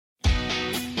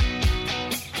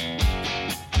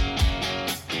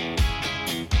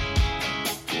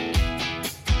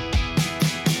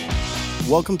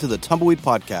Welcome to the Tumbleweed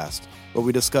Podcast, where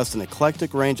we discuss an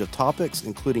eclectic range of topics,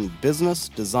 including business,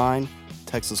 design,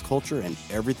 Texas culture, and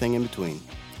everything in between.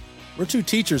 We're two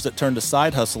teachers that turned a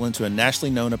side hustle into a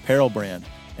nationally known apparel brand,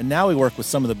 and now we work with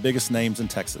some of the biggest names in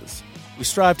Texas. We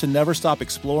strive to never stop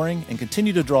exploring and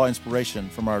continue to draw inspiration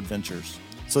from our adventures.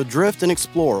 So drift and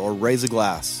explore or raise a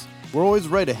glass. We're always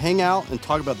ready to hang out and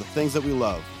talk about the things that we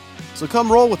love. So come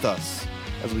roll with us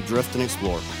as we drift and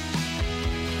explore.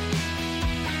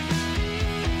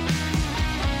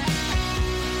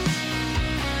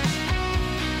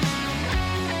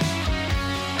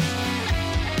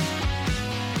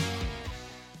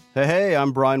 Hey,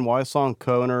 I'm Brian Wysong,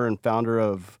 co-owner and founder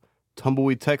of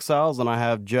Tumbleweed TexStyles, and I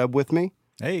have Jeb with me.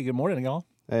 Hey, good morning, y'all.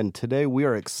 And today we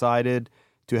are excited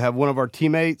to have one of our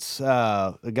teammates,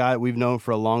 a guy that we've known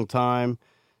for a long time,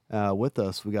 with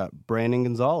us. We got Brandon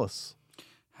Gonzales.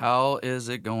 How is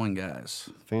it going, guys?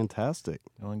 Fantastic.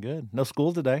 Going good. No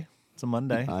school today. It's a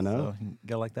Monday. I know. So you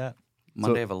got like that.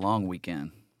 Monday of a long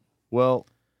weekend. Well,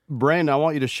 Brandon, I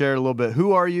want you to share a little bit.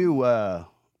 Who are you?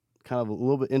 Kind of a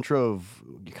little bit intro of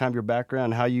kind of your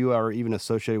background, how you are even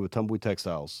associated with Tumbleweed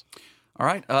TexStyles. All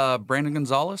right, Brandon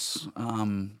Gonzales.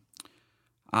 I'm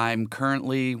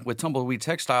currently with Tumbleweed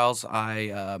TexStyles.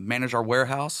 I manage our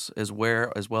warehouse as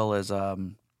well as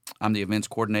I'm the events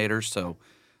coordinator. So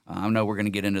I know we're going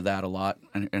to get into that a lot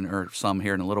or some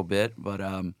here in a little bit. But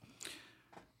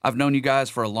I've known you guys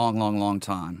for a long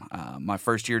time. My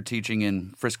first year teaching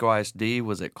in Frisco ISD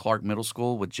was at Clark Middle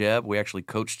School with Jeb. We actually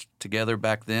coached together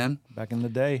back then. Back in the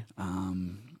day.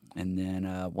 And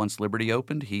then once Liberty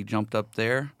opened, he jumped up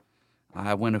there.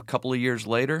 I went a couple of years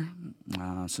later.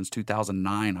 Since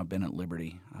 2009, I've been at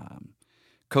Liberty.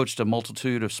 Coached a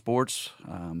multitude of sports.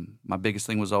 My biggest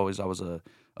thing was always I was a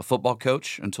football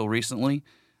coach until recently.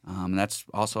 And that's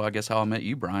also, I guess, how I met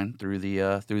you, Brian, through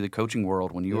the coaching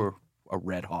world when you were a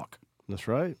Red Hawk. That's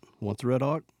right. Once a Red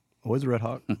Hawk, always a Red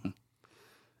Hawk.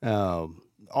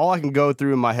 All I can go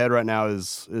through in my head right now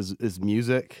is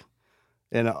music.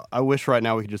 And I wish right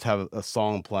now we could just have a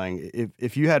song playing.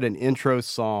 If you had an intro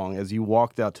song as you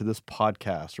walked out to this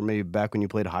podcast, or maybe back when you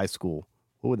played high school,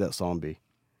 what would that song be?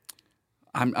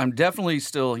 I'm definitely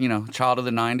still, child of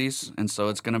the 90s, and so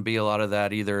it's going to be a lot of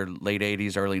that either late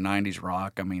 80s, early 90s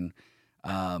rock. I mean,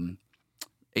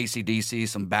 AC/DC,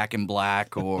 some Back in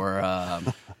Black, or I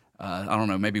don't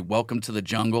know, maybe Welcome to the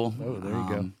Jungle. Oh, there you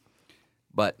go.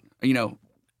 But,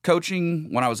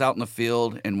 coaching, when I was out in the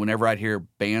field and whenever I'd hear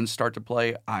bands start to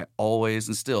play, I always,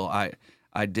 and still,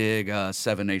 I dig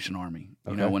Seven Nation Army.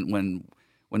 Okay.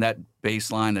 When that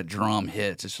bass line, that drum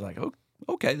hits, it's like,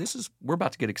 okay, we're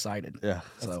about to get excited. Yeah.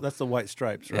 That's the White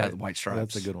Stripes, right? Yeah, the White Stripes.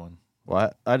 That's a good one.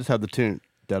 Well, I just have the tune.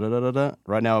 Da-da-da-da-da.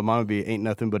 Right now, mine would be Ain't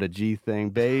Nothing But a G Thing,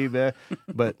 baby,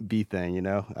 but B Thing,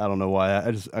 I don't know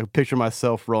why. I picture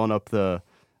myself rolling up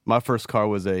my first car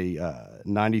was a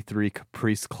 93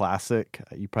 Caprice Classic.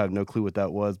 You probably have no clue what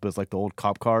that was, but it's like the old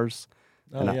cop cars.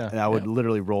 Oh, yeah. I would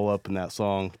literally roll up in that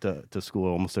song to school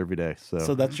almost every day.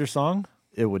 So that's your song?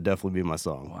 It would definitely be my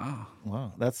song.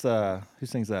 Wow. That's, who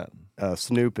sings that?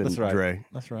 Snoop and That's right. Dre.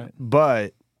 That's right.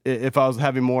 But if I was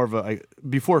having more of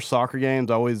before soccer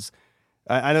games,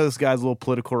 I know this guy's a little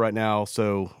political right now,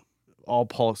 so all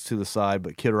politics to the side,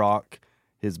 but Kid Rock,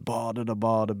 his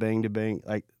ba-da-da-ba, bang-da-bang,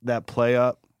 like that play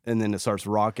up, and then it starts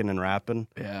rocking and rapping.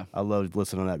 Yeah. I loved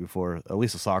listening to that before, at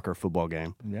least a soccer or football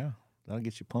game. Yeah. That'll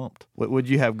get you pumped. What would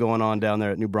you have going on down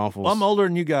there at New Braunfels? Well, I'm older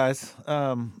than you guys,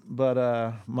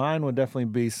 but mine would definitely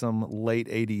be some late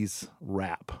 80s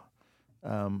rap.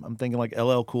 I'm thinking like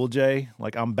LL Cool J,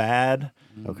 like I'm Bad.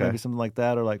 Okay. Maybe something like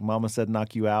that, or like Mama Said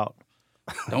Knock You Out.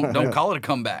 Don't call it a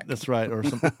comeback. That's right. Or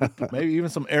maybe even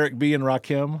some Eric B. and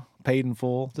Rakim, Paid in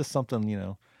Full. Just something,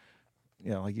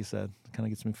 like you said, kind of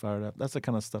gets me fired up. That's the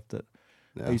kind of stuff that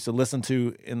I used to listen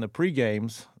to in the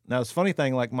pre-games. Now, it's a funny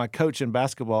thing, like my coach in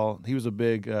basketball, he was a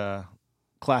big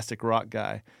classic rock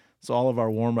guy. So all of our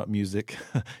warm-up music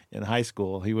in high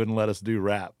school, he wouldn't let us do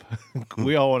rap.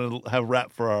 We all wanted to have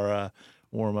rap for our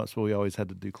warm-ups, but we always had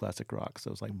to do classic rock. So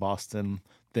it was like Boston,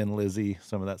 Thin Lizzy,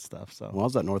 some of that stuff. So Well, I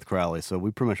was at North Crowley, so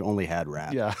we pretty much only had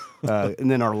rap. Yeah.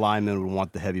 And then our linemen would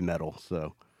want the heavy metal.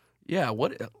 So Yeah,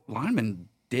 what linemen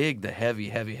dig the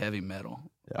heavy metal.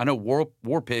 Yeah. I know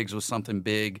War Pigs was something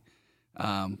big,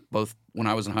 both when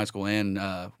I was in high school and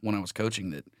when I was coaching.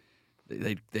 That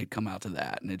they'd come out to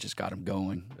that, and it just got them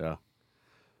going. Yeah.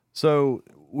 So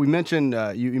we mentioned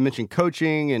you mentioned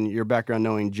coaching and your background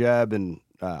knowing Jeb, and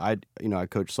I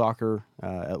coached soccer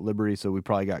at Liberty, so we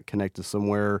probably got connected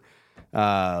somewhere.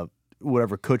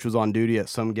 Whatever coach was on duty at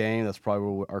some game, that's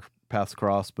probably where our paths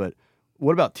crossed. But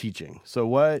what about teaching? So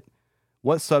what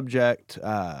what subject,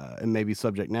 and maybe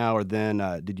subject now or then,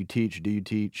 did you teach? Do you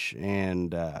teach?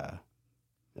 And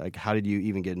like, how did you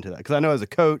even get into that? Because I know as a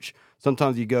coach,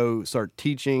 sometimes you go start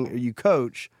teaching, or you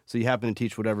coach, so you happen to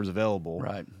teach whatever's available.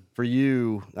 Right. For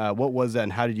you, what was that,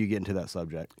 and how did you get into that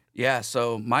subject? Yeah,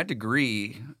 so my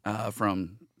degree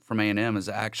from A&M is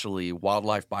actually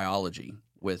wildlife biology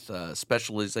with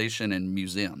specialization in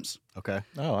museums. Okay.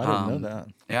 Oh, I didn't know that.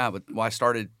 Yeah, but when I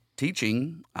started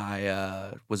teaching,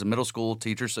 I was a middle school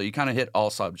teacher, so you kind of hit all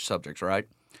subjects, right?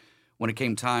 When it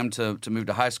came time to move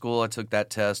to high school, I took that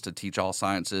test to teach all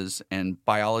sciences, and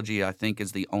biology, I think,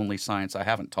 is the only science I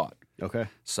haven't taught. Okay.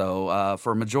 So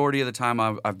for a majority of the time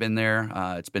I've been there,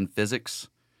 it's been physics,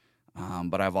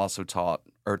 but I've also taught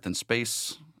Earth and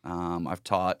space. I've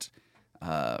taught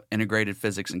integrated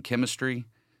physics and chemistry.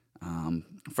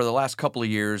 For the last couple of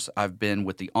years, I've been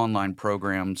with the online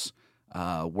programs,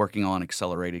 working on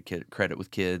accelerated credit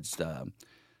with kids,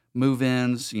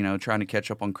 move-ins, trying to catch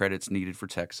up on credits needed for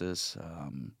Texas.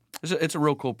 It's a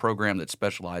real cool program that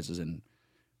specializes in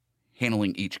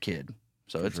handling each kid.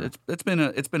 So it's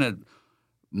been a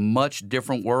much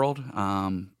different world,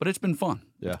 but it's been fun.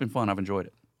 Yeah. It's been fun. I've enjoyed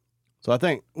it. So I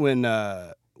think when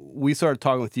we started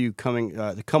talking with you coming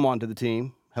to come onto the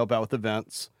team, help out with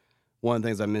events, one of the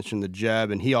things I mentioned to Jeb,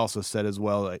 and he also said as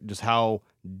well, like, just how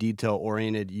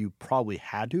detail-oriented you probably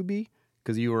had to be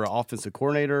because you were an offensive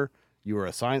coordinator, you were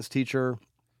a science teacher.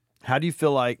 How do you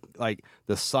feel like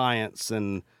the science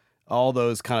and all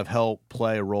those kind of help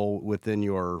play a role within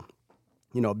your,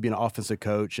 being an offensive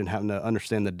coach and having to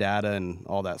understand the data and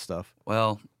all that stuff?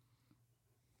 Well,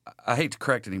 I hate to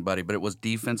correct anybody, but it was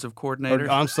defensive coordinator.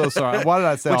 I'm so sorry. Why did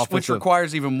I say offensive? Which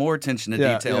requires even more attention to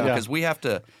detail because we have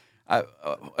to.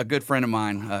 A good friend of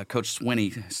mine, Coach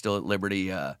Swinney, still at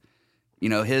Liberty.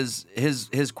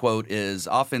 His quote is,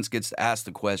 "Offense gets to ask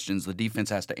the questions, the defense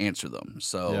has to answer them."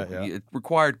 So it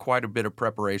required quite a bit of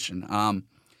preparation.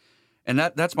 And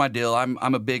that's my deal. I'm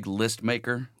a big list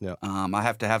maker. Yeah. I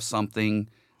have to have something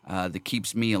that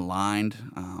keeps me aligned.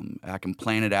 I can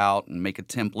plan it out and make a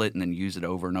template and then use it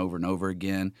over and over and over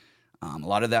again. A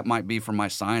lot of that might be from my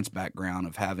science background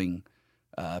of having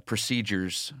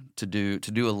procedures to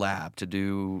do a lab,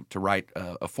 to write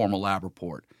a formal lab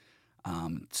report.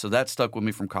 So that stuck with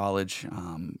me from college.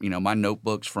 My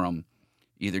notebooks from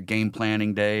either game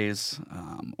planning days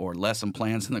or lesson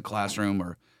plans in the classroom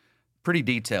are pretty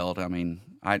detailed. I mean,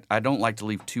 I don't like to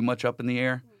leave too much up in the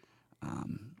air.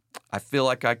 I feel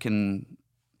like I can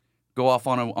go off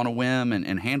on a whim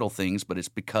and handle things, but it's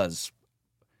because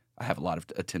I have a lot of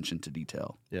attention to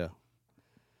detail. Yeah.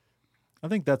 I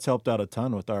think that's helped out a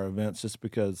ton with our events just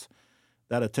because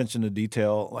that attention to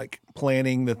detail, like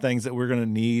planning the things that we're going to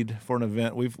need for an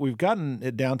event, we've gotten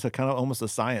it down to kind of almost a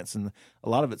science. And a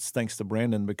lot of it's thanks to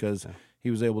Brandon because he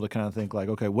was able to kind of think like,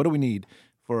 okay, what do we need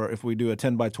for if we do a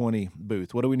 10 by 20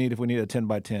 booth? What do we need if we need a 10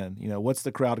 by 10? What's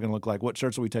the crowd going to look like? What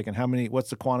shirts are we taking? How many? What's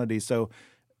the quantity? So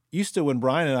used to when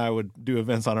Brian and I would do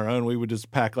events on our own, we would just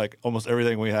pack like almost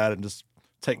everything we had and just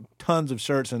take tons of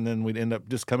shirts, and then we'd end up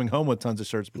just coming home with tons of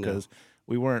shirts because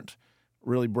we weren't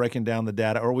really breaking down the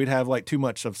data, or we'd have like too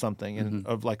much of something and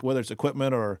of like whether it's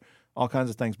equipment or all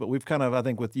kinds of things. But we've kind of, I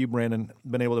think with you, Brandon,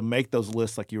 been able to make those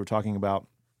lists like you were talking about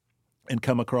and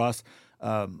come across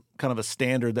kind of a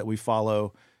standard that we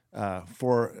follow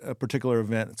for a particular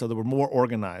event so that we're more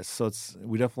organized. So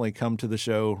we definitely come to the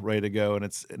show ready to go, and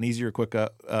it's an easier, quick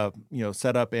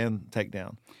set up and take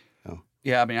down. Oh.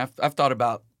 Yeah, I mean, I've thought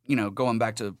about, going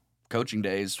back to coaching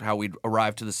days, how we'd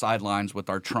arrive to the sidelines with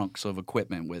our trunks of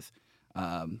equipment with,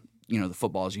 the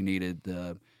footballs you needed,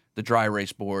 the dry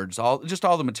erase boards, all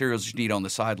the materials you need on the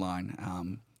sideline.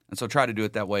 And so try to do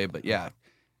it that way. But yeah,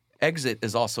 exit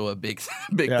is also a big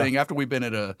thing. After we've been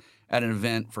at an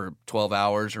event for 12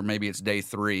 hours, or maybe it's day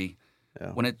 3,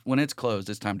 when it's closed,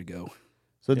 it's time to go.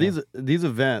 So these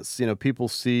events, people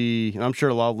see, and I'm sure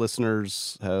a lot of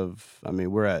listeners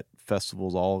we're at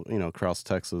festivals all, across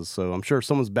Texas. So I'm sure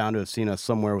someone's bound to have seen us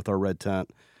somewhere with our red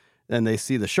tent, and they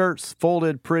see the shirts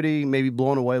folded, pretty, maybe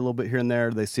blown away a little bit here and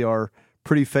there. They see our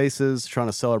pretty faces trying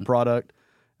to sell our product,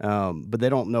 but they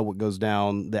don't know what goes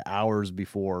down the hours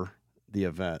before the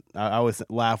event. I always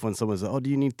laugh when someone says, "Oh, do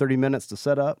you need 30 minutes to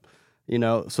set up?"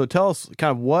 So tell us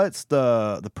kind of what's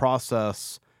the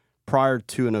process prior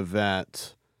to an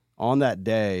event on that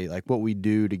day, like what we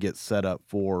do to get set up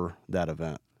for that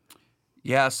event.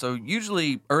 Yeah, so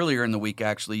usually earlier in the week,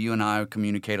 actually, you and I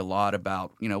communicate a lot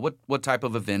about, what type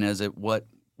of event is it, what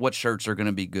shirts are going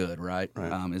to be good, right?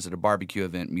 Is it a barbecue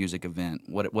event, music event,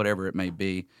 whatever it may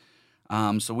be.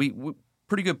 So we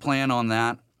pretty good plan on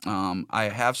that.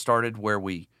 I have started where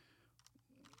we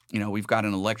we've got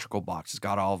an electrical box. It's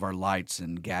got all of our lights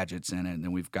and gadgets in it. And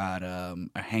then we've got a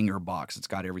hanger box. It's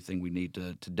got everything we need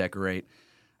to decorate.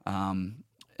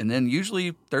 And then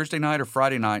usually Thursday night or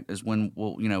Friday night is when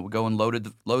we'll go and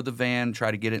load the van,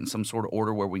 try to get it in some sort of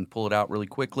order where we can pull it out really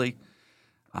quickly.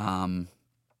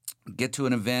 Get to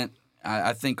an event.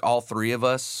 I think all three of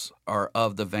us are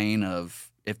of the vein of,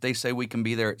 if they say we can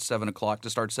be there at 7:00 to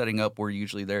start setting up, we're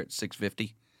usually there at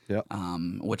 6:50. Yep.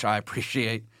 Which I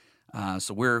appreciate.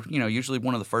 So we're usually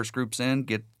one of the first groups in,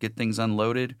 get things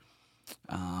unloaded.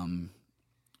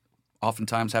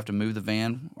 Oftentimes have to move the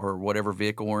van or whatever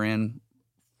vehicle we're in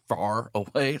far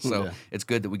away, so it's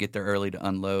good that we get there early to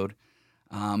unload.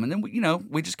 And then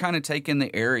we just kind of take in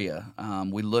the area.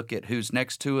 We look at who's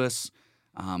next to us.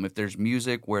 If there's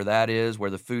music, where that is, where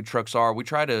the food trucks are, we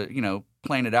try to,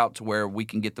 plan it out to where we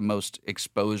can get the most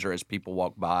exposure as people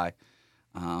walk by.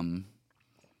 And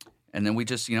then we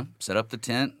just, set up the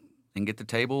tent and get the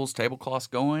tablecloths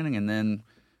going, and then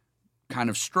kind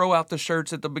of strew out the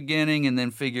shirts at the beginning and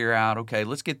then figure out, okay,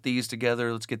 let's get these together.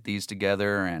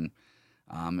 And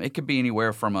it could be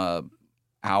anywhere from a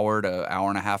hour to hour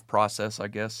and a half process, I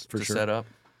guess, to set up.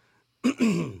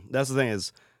 That's the thing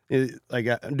is, like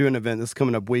I'm doing an event this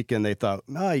coming up weekend. They thought,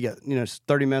 you got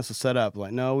 30 minutes to set up.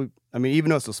 Like, no, even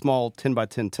though it's a small 10 by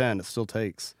 10 tent, it still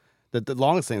takes. The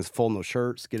longest thing is folding those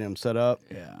shirts, getting them set up.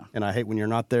 Yeah. And I hate when you're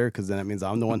not there because then it means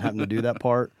I'm the one having to do that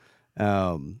part.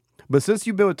 But since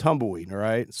you've been with Tumbleweed, all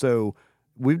right, so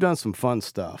we've done some fun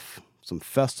stuff, some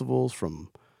festivals from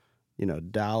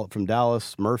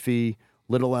Dallas, Murphy,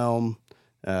 Little Elm,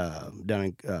 down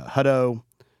in Hutto,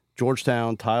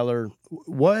 Georgetown, Tyler.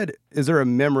 What is there a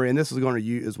memory, and this is going to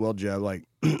you as well, Jeb, like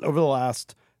over the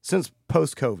last, since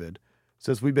post-COVID,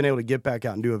 since we've been able to get back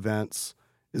out and do events,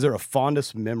 is there a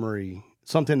fondest memory,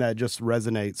 something that just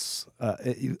resonates,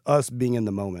 us being in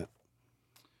the moment?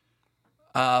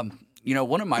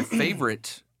 One of my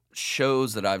favorite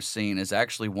shows that I've seen is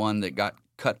actually one that got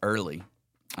cut early.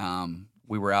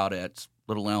 We were out at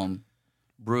Little Elm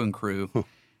Brewing Crew,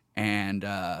 and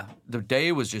the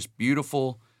day was just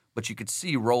beautiful, but you could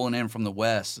see rolling in from the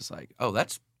west. It's like, oh,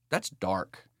 that's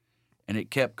dark. And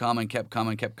it kept coming.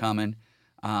 Shane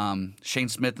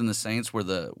Smith and the Saints were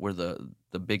the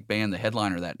big band, the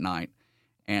headliner that night.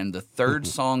 And the third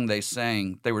song they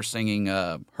sang, they were singing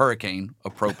Hurricane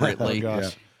appropriately. Oh,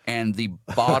 gosh. And the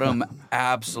bottom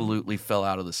absolutely fell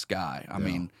out of the sky. I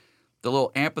mean, the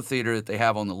little amphitheater that they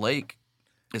have on the lake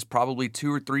is probably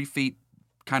 2 or 3 feet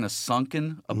kind of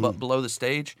sunken below the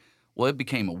stage. Well, it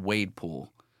became a wade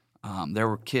pool. There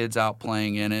were kids out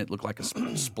playing in it. Looked like a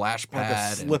splash pad.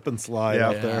 Like a slip and slide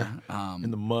out there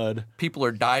in the mud. People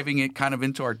are diving it kind of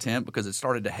into our tent because it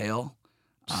started to hail.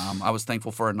 I was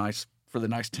thankful for the nice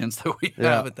tents that we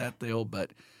have at that deal,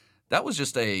 but that was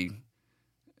just it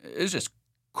was just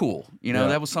cool.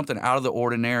 That was something out of the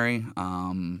ordinary.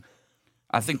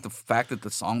 I think the fact that the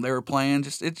song they were playing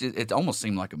it almost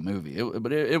seemed like a movie.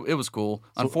 But it was cool.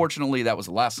 Unfortunately, that was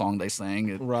the last song they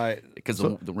sang. Right. Because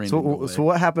the rain. So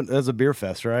what happened? As a beer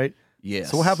fest, right?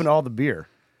 Yes. So what happened to all the beer?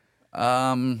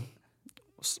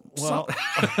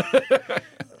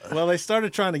 Well, they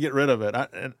started trying to get rid of it.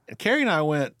 And Carrie and I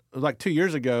went like 2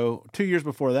 years ago, 2 years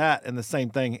before that, and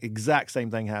the exact same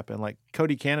thing happened. Like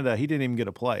Cody Canada, he didn't even get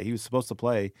to play. He was supposed to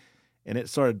play, and it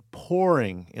started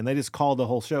pouring, and they just called the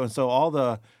whole show. And so all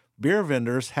the beer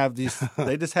vendors have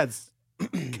they just had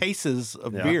cases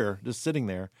of beer just sitting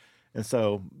there. And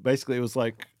so basically it was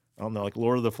like, I don't know, like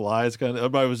Lord of the Flies kind of.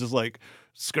 Everybody was just like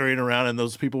scurrying around, and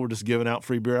those people were just giving out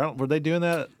free beer. Were they doing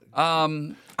that?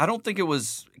 I don't think it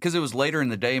was because it was later in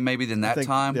the day maybe than that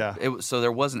time. Yeah. So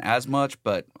there wasn't as much,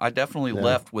 but I definitely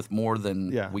left with more than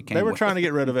we came. They were with. trying to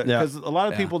get rid of it because a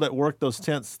lot of people that work those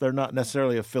tents, they're not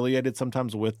necessarily affiliated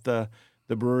sometimes with the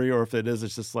brewery, or if it is,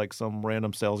 it's just like some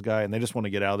random sales guy, and they just want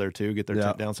to get out of there too, get their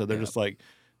tent down. So they're just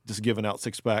giving out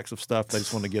 6-packs of stuff. They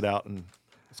just want to get out and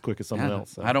as quick as someone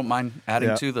else. So. I don't mind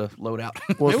adding to the loadout.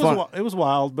 Well, it was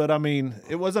wild, but I mean,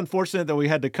 it was unfortunate that we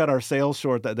had to cut our sales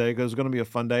short that day because it was going to be a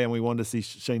fun day, and we wanted to see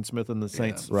Shane Smith and the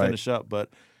Saints finish up. But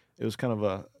it was kind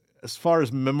of as far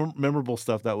as memorable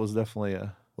stuff, that was definitely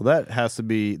a. Well, that has to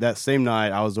be that same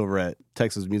night. I was over at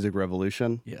Texas Music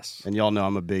Revolution. Yes, and y'all know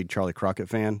I'm a big Charlie Crockett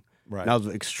fan. Right. And I was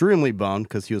extremely bummed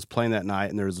because he was playing that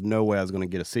night, and there was no way I was going to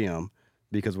get to see him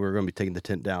because we were going to be taking the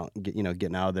tent down,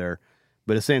 getting out of there.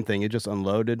 But the same thing, it just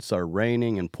unloaded, started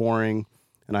raining and pouring,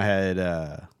 and I had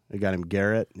a guy named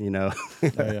Garrett, he was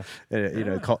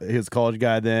a college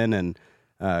guy then, and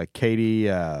Katie,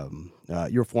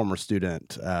 your former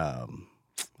student,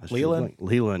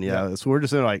 Leland, yeah. So we're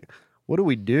just like, what do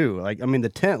we do? Like, I mean, the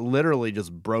tent literally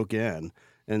just broke in,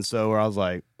 And so where I was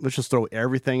like, let's just throw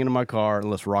everything into my car and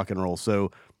let's rock and roll.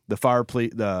 So the fire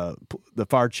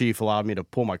chief allowed me to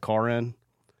pull my car in.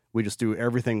 We just threw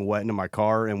everything wet into my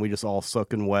car, and we just all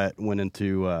soaking wet went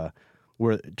into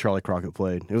where Charlie Crockett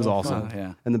played. It was awesome.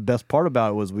 Yeah. And the best part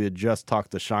about it was we had just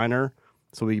talked to Shiner,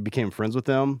 so we became friends with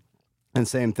them. And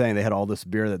same thing, they had all this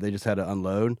beer that they just had to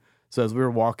unload. So as we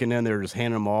were walking in, they were just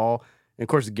handing them all. And of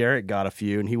course, Garrett got a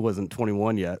few, and he wasn't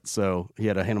 21 yet, so he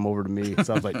had to hand them over to me.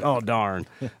 So I was like, oh, darn.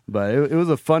 But it was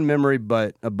a fun memory,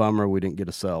 but a bummer we didn't get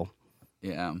to sell.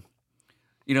 Yeah.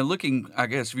 Looking, I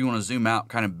guess if you want to zoom out,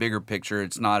 kind of bigger picture,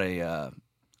 it's not a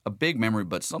big memory,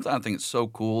 but something I think it's so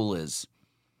cool is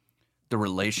the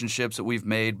relationships that we've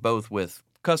made, both with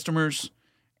customers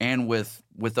and with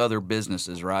other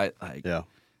businesses, right? Like, Yeah.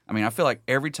 I mean, I feel like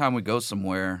every time we go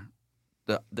somewhere,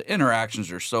 the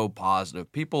interactions are so positive.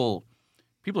 People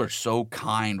are so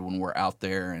kind when we're out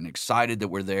there and excited that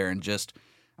we're there, and just,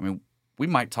 I mean, we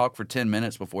might talk for 10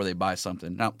 minutes before they buy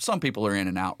something. Now, some people are in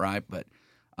and out, right? But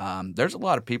there's a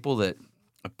lot of people that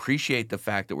appreciate the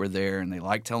fact that we're there, and they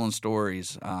like telling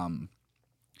stories.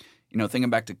 Thinking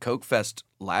back to Coke Fest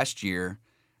last year,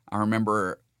 I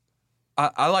remember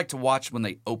I like to watch when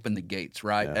they open the gates,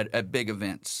 right, at big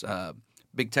events.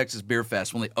 Big Texas Beer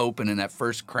Fest, when they open and that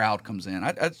first crowd comes in.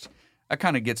 That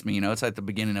kind of gets me, it's at the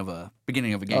beginning of a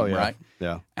game, right?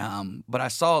 Yeah. But I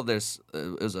saw this,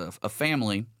 it was a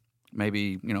family,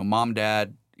 maybe, mom,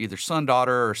 dad, either son,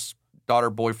 daughter, or daughter,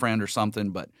 boyfriend or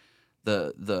something, but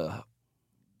the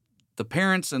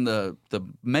parents and the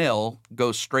male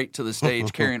go straight to the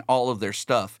stage carrying all of their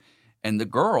stuff. And the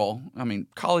girl, I mean,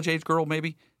 college-age girl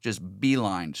maybe, just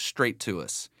beelined straight to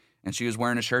us. And she was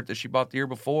wearing a shirt that she bought the year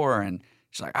before, and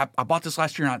she's like, I bought this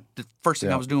last year, and the first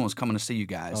thing I was doing was coming to see you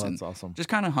guys. Oh, and that's awesome. Just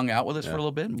kind of hung out with us for a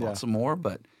little bit and bought some more.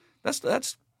 But that's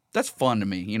fun to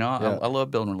me. I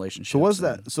love building relationships. So what's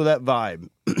that? So that vibe,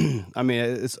 I mean,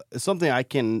 it's something I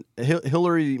can.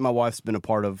 Hillary, my wife's been a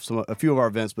part of a few of our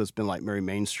events, but it's been like Mary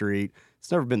Main Street.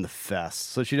 It's never been the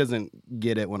fest, so she doesn't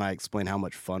get it when I explain how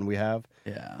much fun we have.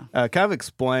 Yeah. Kind of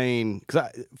explain, because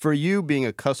for you being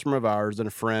a customer of ours and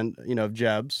a friend, of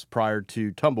Jeb's prior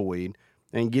to Tumbleweed,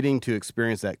 and getting to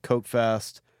experience that Coke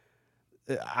Fest,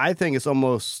 I think it's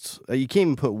almost, you can't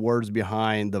even put words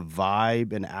behind the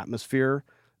vibe and atmosphere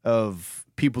of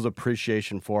people's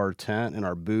appreciation for our tent and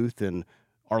our booth and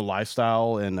our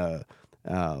lifestyle, and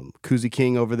Koozie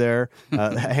King over there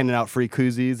handing out free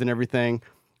koozies and everything.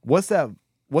 What's that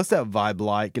vibe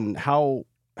like, and how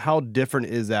different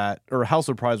is that, or how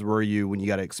surprised were you when you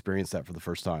got to experience that for the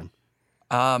first time?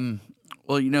 Well,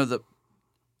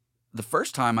 the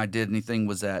first time I did anything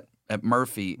was at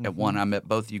Murphy at one. I met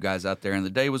both of you guys out there, and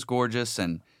the day was gorgeous,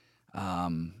 and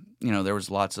there was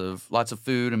lots of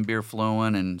food and beer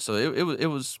flowing, and so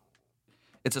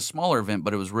it's a smaller event,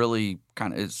 but it was really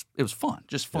it was fun,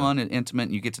 just fun and intimate,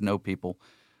 and you get to know people.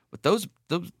 But those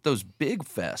big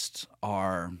fests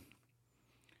are,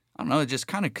 I don't know, it just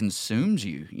kind of consumes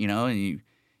you, and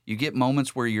you get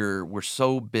moments where we're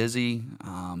so busy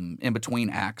in between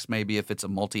acts, maybe if it's a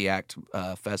multi-act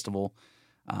festival,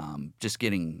 just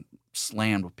getting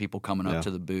slammed with people coming up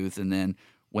to the booth, and then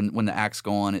when the acts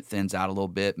go on, it thins out a little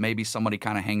bit. Maybe somebody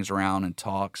kind of hangs around and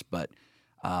talks, but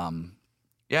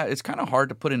it's kind of hard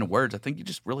to put into words. I think you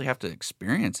just really have to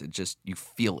experience it. Just you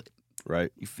feel it,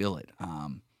 right? You feel it.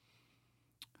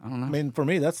 I don't know. I mean, for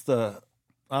me,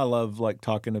 I love like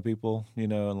talking to people,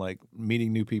 and like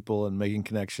meeting new people and making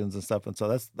connections and stuff. And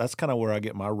so that's kind of where I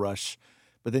get my rush.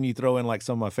 But then you throw in like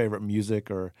some of my favorite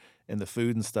music and the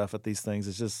food and stuff at these things.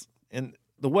 It's just, and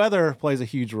the weather plays a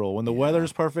huge role. When the weather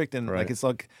is perfect, and like it's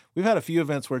like we've had a few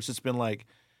events where it's just been like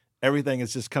everything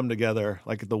has just come together.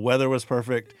 Like the weather was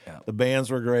perfect, the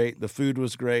bands were great, the food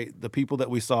was great, the people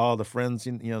that we saw, the friends,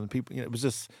 the people. It was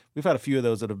just, we've had a few of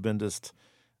those that have been just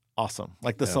awesome.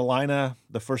 Like the Salina,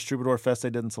 the first Troubadour Fest they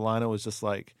did in Salina was just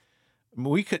like,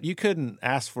 you couldn't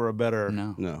ask for a better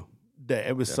day.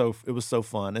 It was so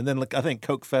fun. And then like I think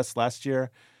Coke Fest last year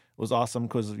was awesome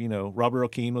because Robert Earl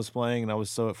Keen was playing, and I was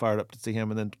so fired up to see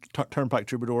him. And then Turnpike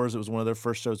Troubadours, it was one of their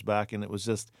first shows back, and it was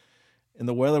just, and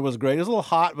the weather was great. It was a little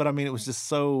hot, but I mean it was just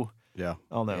so I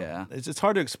don't know. Yeah. It's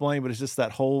hard to explain, but it's just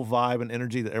that whole vibe and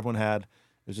energy that everyone had. It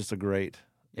was just a great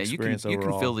experience overall. You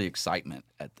can feel the excitement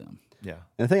at them. Yeah.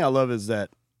 And the thing I love is that,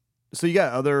 so you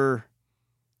got other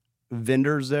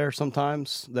vendors there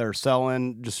sometimes that are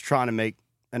selling, just trying to make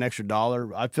an extra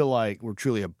 $1. I feel like we're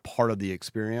truly a part of the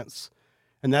experience.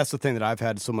 And that's the thing that I've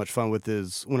had so much fun with,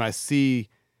 is when I see,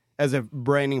 as a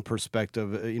branding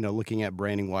perspective, looking at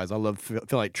branding wise, I feel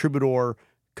like Troubadour,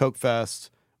 Coke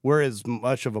Fest, we're as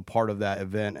much of a part of that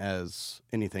event as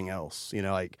anything else.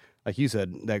 Like like you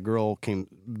said, that girl came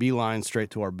beeline straight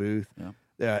to our booth.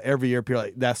 Yeah. Every year, people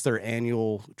like that's their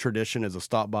annual tradition is to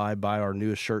stop by, buy our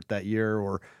newest shirt that year,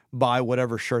 or buy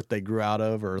whatever shirt they grew out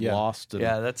of or lost. And,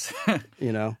 that's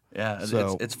Yeah,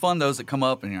 so it's fun those that come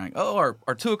up and you're like, oh, our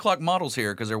 2:00 model's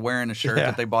here because they're wearing a shirt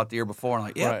that they bought the year before, and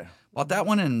like, bought that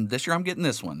one, and this year I'm getting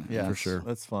this one. Yeah, for sure.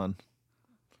 That's fun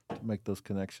to make those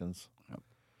connections.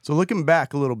 So looking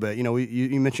back a little bit,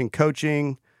 you mentioned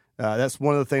coaching. That's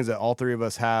one of the things that all three of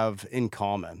us have in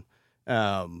common.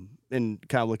 And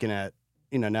kind of looking at,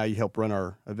 now you help run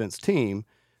our events team.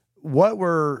 What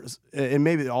were, and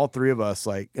maybe all three of us,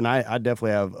 and I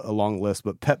definitely have a long list,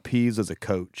 but pet peeves as a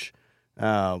coach.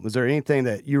 Was there anything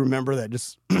that you remember that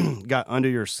just got under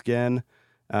your skin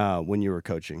when you were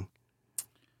coaching?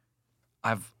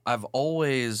 I've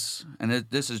always, and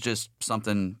this is just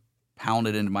something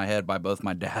pounded into my head by both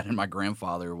my dad and my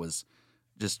grandfather, was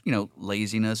just,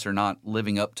 laziness or not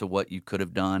living up to what you could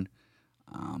have done.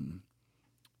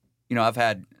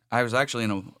 I was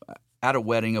actually at a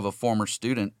wedding of a former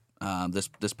student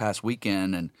this past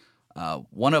weekend, and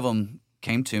one of them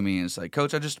came to me and said,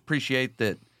 "Coach, I just appreciate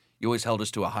that you always held us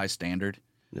to a high standard."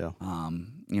 Yeah.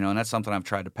 And that's something I've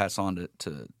tried to pass on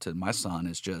to my son,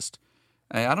 is just,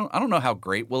 hey, I don't know how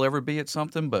great we'll ever be at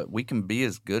something, but we can be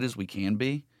as good as we can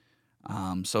be.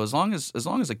 So as long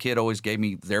as a kid always gave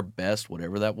me their best,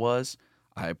 whatever that was,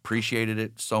 I appreciated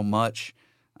it so much.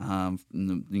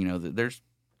 There's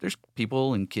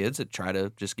people and kids that try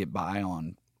to just get by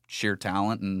on sheer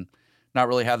talent and not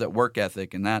really have that work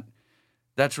ethic, and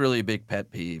that's really a big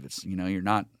pet peeve. It's you're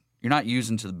not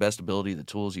using to the best ability the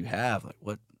tools you have.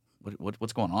 Like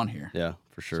what's going on here? Yeah,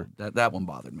 for sure. So that one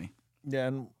bothered me. Yeah,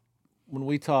 and when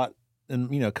we taught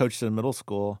and coached in middle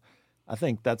school, I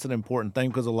think that's an important thing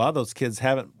because a lot of those kids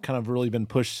haven't kind of really been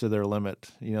pushed to their limit.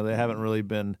 They haven't really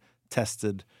been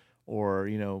tested or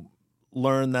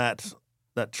learn that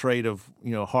trait of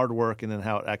hard work and then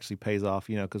how it actually pays off.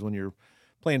 Because when you're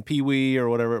playing pee-wee or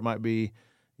whatever it might be,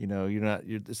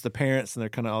 it's the parents and they're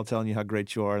kind of all telling you how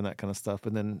great you are and that kind of stuff.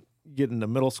 And then you get into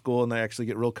middle school and they actually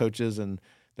get real coaches and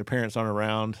their parents aren't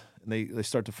around and they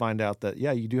start to find out that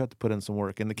you do have to put in some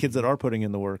work, and the kids that are putting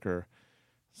in the work are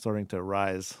starting to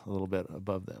rise a little bit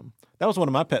above them. That was one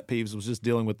of my pet peeves, was just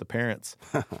dealing with the parents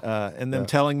and them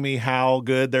telling me how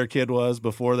good their kid was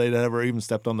before they'd ever even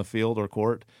stepped on the field or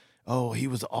court. Oh, he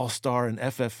was an all-star in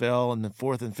FFL in the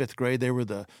 4th and 5th grade. They were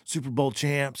the Super Bowl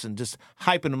champs, and just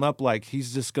hyping him up like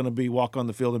he's just going to walk on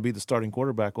the field and be the starting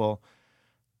quarterback. Well,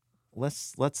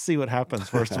 let's see what happens,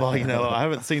 first of all. I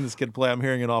haven't seen this kid play. I'm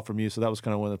hearing it all from you, so that was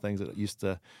kind of one of the things that used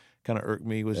to kind of irk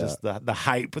me, was just the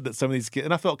hype that some of these kids,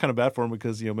 and I felt kind of bad for them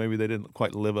because maybe they didn't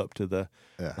quite live up to the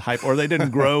hype, or they didn't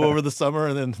grow over the summer,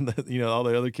 and then all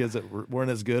the other kids that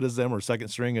weren't as good as them or second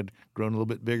string had grown a little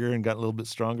bit bigger and gotten a little bit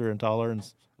stronger and taller,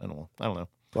 and I don't know.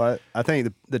 Well, I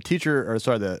think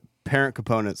the parent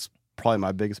component's probably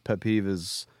my biggest pet peeve.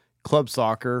 Is club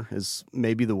soccer is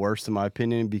maybe the worst in my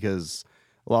opinion, because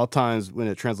a lot of times when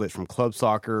it translates from club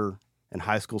soccer and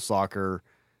high school soccer,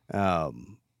 I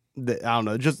don't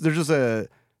know, there's just an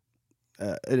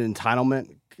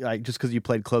entitlement. Like, just because you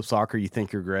played club soccer, you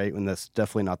think you're great, when that's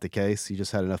definitely not the case. You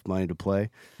just had enough money to play.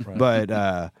 Right.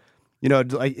 But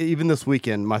like even this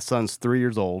weekend, my son's 3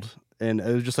 years old, and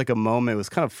it was just like a moment. It was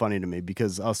kind of funny to me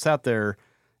because I was sat there,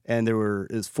 and it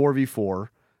was 4v4,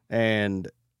 and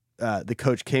the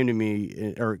coach came to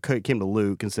me, or came to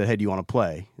Luke and said, "Hey, do you want to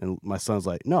play?" And my son's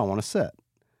like, "No, I want to sit."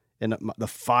 And the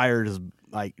fire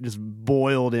just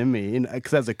boiled in me. And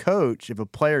because as a coach, if a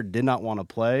player did not want to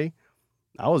play,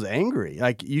 I was angry.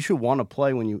 Like, you should want to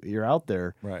play when you're out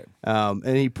there. Right.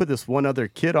 And he put this one other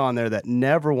kid on there that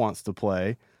never wants to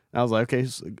play. And I was like, okay,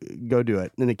 go do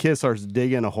it. And the kid starts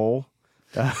digging a hole.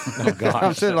 Oh, gosh.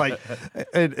 I'm sitting like,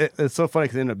 it's so funny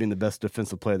because it ended up being the best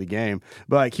defensive play of the game.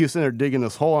 But like, he was sitting there digging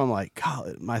this hole. I'm like,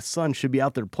 God, my son should be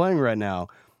out there playing right now.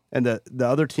 And the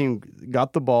other team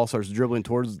got the ball, starts dribbling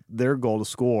towards their goal to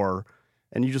score.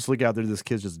 And you just look out there, this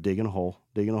kid's just digging a hole.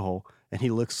 And he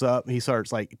looks up, and he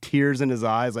starts like tears in his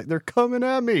eyes, like, they're coming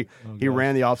at me. Oh, he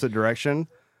ran the opposite direction.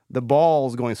 The ball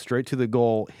is going straight to the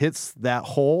goal, hits that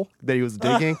hole that he was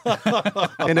digging,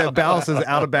 and it bounces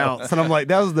out of bounds. And I'm like,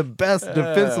 that was the best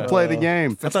defensive play of the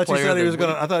game. I thought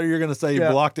you were gonna say he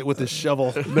blocked it with his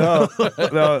shovel. No,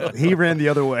 he ran the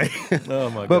other way. Oh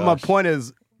my god! But my point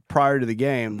is, prior to the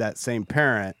game, that same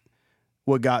parent,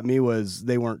 what got me was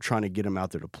they weren't trying to get him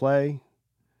out there to play.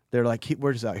 They're like,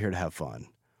 we're just out here to have fun.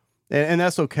 And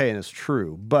that's okay, and it's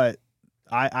true. But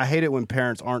I hate it when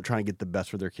parents aren't trying to get the best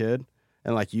for their kid.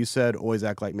 And like you said, always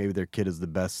act like maybe their kid is the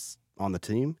best on the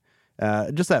team.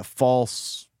 Just that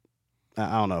false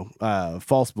I don't know,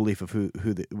 false belief of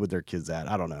what their kids at.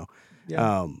 I don't know.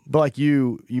 Yeah. But like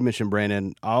you mentioned,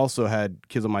 Brandon, I also had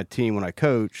kids on my team when I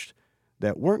coached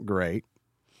that weren't great,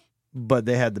 but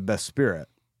they had the best spirit.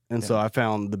 And so I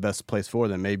found the best place for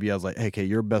them. Maybe I was like, hey, okay,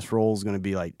 your best role is going to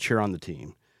be like cheer on the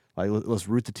team. Like, let's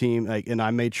root the team. Like, and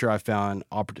I made sure I found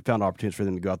opportunities for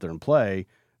them to go out there and play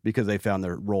because they found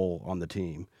their role on the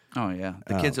team. Oh, yeah.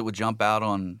 The kids that would jump out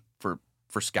on for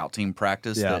scout team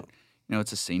practice that,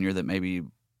 it's a senior that maybe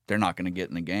they're not going to get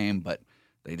in the game, but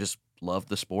they just love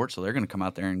the sport, so they're going to come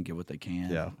out there and give what they can.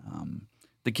 Yeah.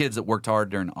 The kids that worked hard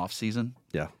during the off season.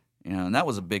 Yeah. And that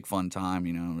was a big fun time,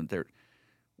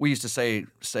 we used to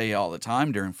say all the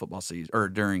time during football season or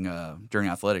during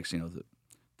athletics,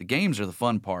 the games are the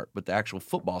fun part, but the actual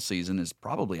football season is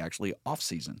probably actually off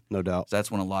season. No doubt. So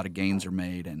that's when a lot of gains are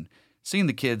made, and seeing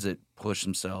the kids that push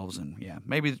themselves, and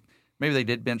maybe they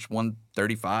did bench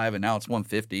 135 and now it's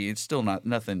 150. It's still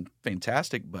nothing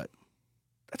fantastic, but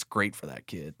that's great for that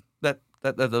kid. That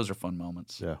those are fun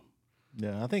moments. Yeah.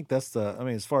 Yeah, I think that's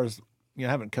as far as I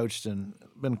haven't coached in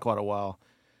been quite a while.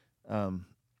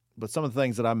 But some of the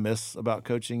things that I miss about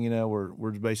coaching,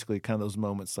 were basically kind of those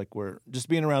moments like where just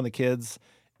being around the kids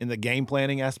in the game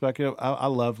planning aspect of it. I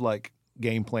love like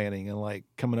game planning and like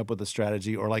coming up with a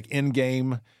strategy or like in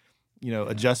game,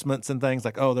 adjustments and things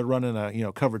like, oh, they're running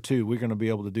a, cover 2. We're going to be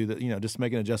able to do that, just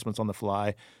making adjustments on the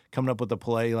fly, coming up with a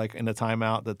play like in a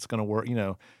timeout that's going to work.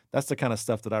 That's the kind of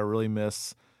stuff that I really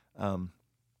miss from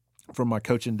my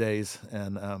coaching days.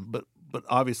 And but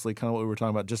obviously kind of what we were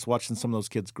talking about, just watching some of those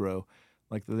kids grow.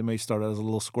 Like they may start out as a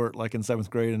little squirt, like in 7th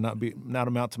grade, and not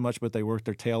amount to much, but they work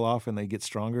their tail off and they get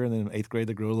stronger. And then in 8th grade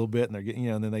they grow a little bit, and they're getting,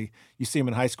 and then you see them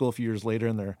in high school a few years later,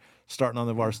 and they're starting on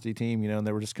the varsity team, and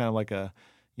they were just kind of like a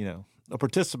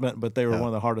participant, but they were one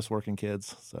of the hardest working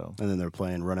kids. So and then they're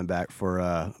playing running back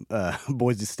for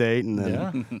Boise State, and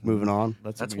then moving on.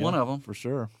 That's one of them for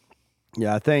sure.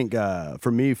 Yeah, I think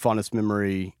for me, fondest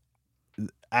memory,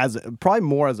 probably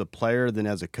more as a player than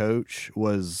as a coach,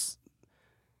 was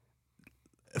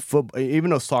football. Even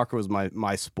though soccer was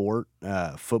my sport,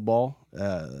 football,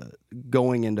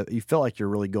 you felt like you're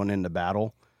really going into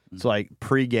battle. Mm-hmm. So like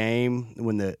pre-game,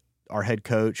 when our head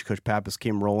coach, Coach Pappas,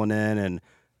 came rolling in, and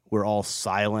we're all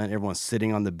silent, everyone's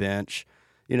sitting on the bench.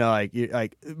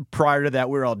 Like prior to that,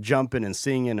 we were all jumping and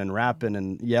singing and rapping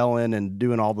and yelling and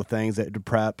doing all the things to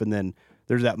prep. And then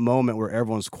there's that moment where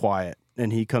everyone's quiet,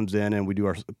 and he comes in and we do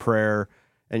our prayer,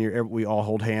 and we all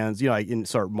hold hands, and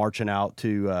start marching out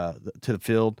to the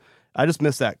field. I just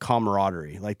miss that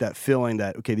camaraderie, like that feeling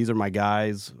that, okay, these are my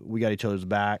guys, we got each other's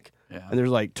back. Yeah. And there's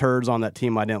like turds on that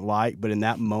team I didn't like, but in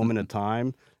that moment of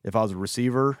time, if I was a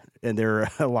receiver and they're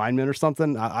a lineman or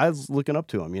something, I was looking up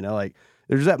to them. Like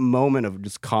there's that moment of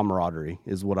just camaraderie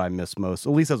is what I miss most,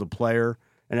 at least as a player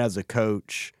and as a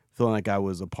coach, feeling like I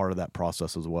was a part of that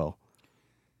process as well.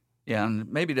 Yeah,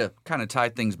 and maybe to kind of tie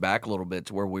things back a little bit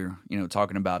to where we were,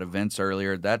 talking about events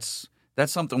earlier. That's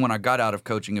something when I got out of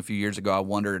coaching a few years ago, I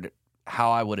wondered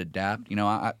how I would adapt.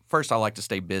 First I like to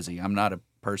stay busy. I'm not a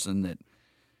person that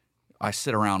I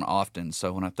sit around often.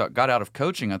 So when I got out of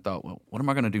coaching, I thought, well, what am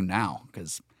I going to do now?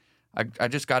 Because I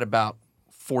just got about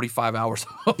 45 hours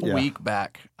a week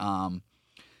back. And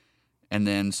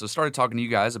then so started talking to you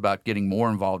guys about getting more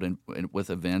involved with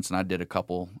events, and I did a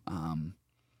couple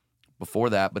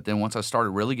before that. But then once I started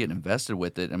really getting invested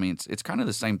with it, it's kind of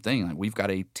the same thing. Like we've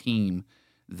got a team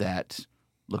that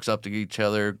looks up to each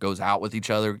other, goes out with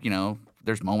each other.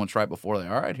 There's moments right before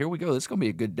all right, here we go. This is going to be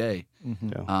a good day. Mm-hmm.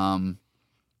 Yeah.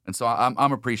 And so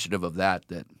I'm appreciative of that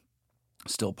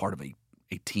still part of a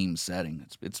team setting.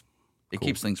 It cool.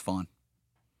 Keeps things fun.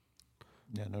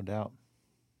 Yeah, no doubt.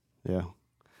 Yeah.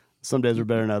 Some days are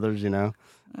better than others,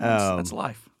 That's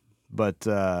life. But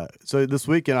so this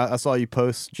weekend, I saw you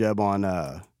post, Jeb, on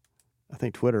I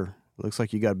think Twitter. It looks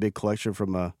like you got a big collection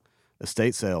from a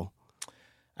estate sale.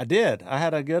 I did. I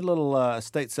had a good little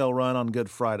estate sale run on Good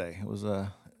Friday. It was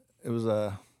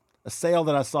a sale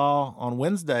that I saw on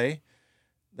Wednesday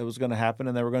that was going to happen,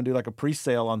 and they were going to do like a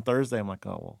pre-sale on Thursday. I'm like,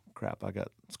 oh well, crap! I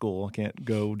got school. I can't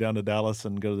go down to Dallas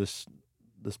and go to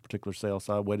this particular sale,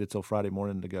 so I waited till Friday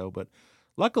morning to go. But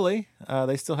luckily,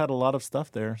 they still had a lot of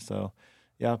stuff there. So.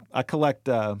 Yeah, I collect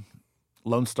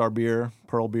Lone Star beer,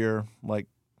 Pearl beer, like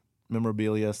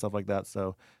memorabilia, stuff like that.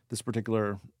 So this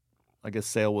particular, I guess,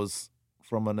 sale was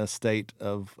from an estate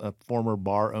of a former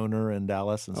bar owner in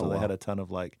Dallas, and so they had a ton of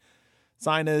like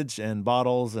signage and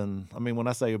bottles. And when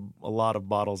I say a lot of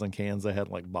bottles and cans, they had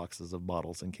like boxes of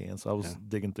bottles and cans. So I was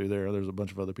digging through there. There's a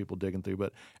bunch of other people digging through,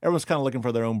 but everyone's kind of looking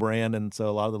for their own brand, and so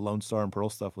a lot of the Lone Star and Pearl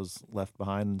stuff was left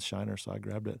behind in Shiner, so I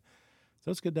grabbed it.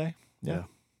 So it's a good day. Yeah.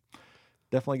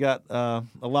 definitely got a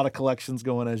lot of collections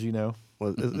going, as you know.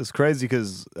 Well, it's crazy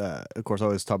because, of course, I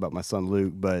always talk about my son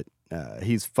Luke, but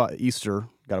he's Easter.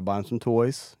 Got to buy him some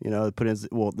toys. You know,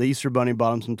 the Easter Bunny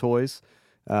bought him some toys.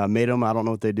 Made them. I don't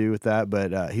know what they do with that,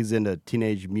 but he's into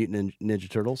Teenage Mutant Ninja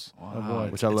Turtles,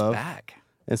 which I love. Back.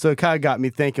 And so it kind of got me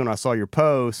thinking when I saw your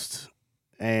post,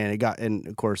 and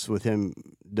of course, with him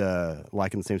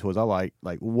liking the same toys I like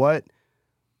what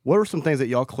were some things that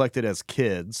y'all collected as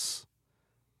kids?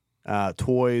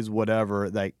 Toys,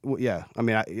 whatever. I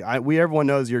mean, everyone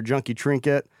knows your junkie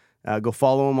trinket. Go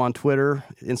follow him on Twitter,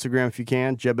 Instagram if you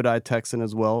can. Jeb and Brian Texan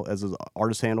as well as his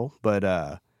artist handle.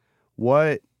 But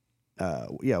what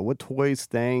toys,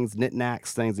 things,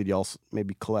 knickknacks, things did y'all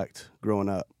maybe collect growing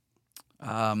up?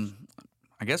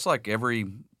 I guess like every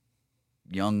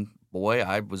young boy,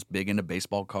 I was big into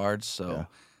baseball cards. So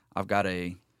I've got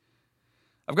a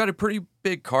pretty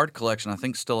big card collection, I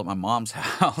think still at my mom's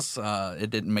house. It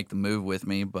didn't make the move with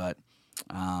me, but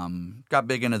got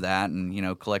big into that and, you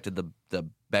know, collected the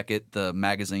Beckett, the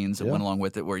magazines that went along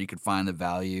with it where you could find the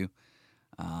value.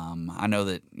 I know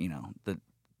that, you know, the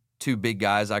two big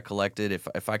guys I collected,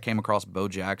 if I came across Bo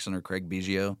Jackson or Craig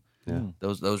Biggio,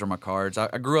 those are my cards.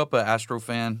 I grew up an Astro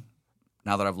fan.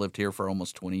 Now that I've lived here for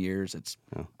almost 20 years,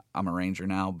 I'm a Ranger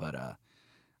now, but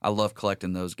I love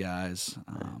collecting those guys.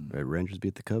 Rangers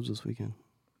beat the Cubs this weekend.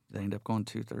 They ended up going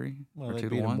 2-3 well, or they 2-1.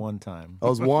 beat them one time. Oh, it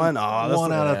was one? Oh, that's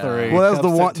one out of three. Well, that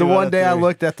was Cubs the one took day I 3.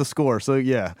 looked at the score. So,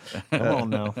 yeah. Come on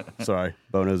now. Sorry.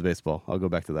 Bo knows baseball. I'll go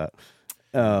back to that.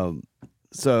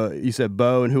 So, you said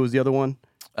Bo, and who was the other one?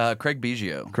 Craig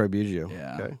Biggio. Craig Biggio.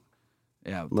 Yeah. Okay.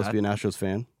 Yeah. Must be an Astros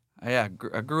fan. Yeah,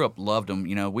 I grew up, loved them.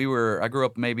 You know, I grew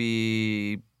up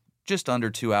maybe just under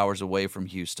 2 hours away from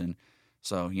Houston.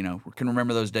 So, you know, we can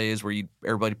remember those days where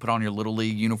everybody put on your Little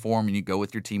League uniform and you go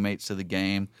with your teammates to the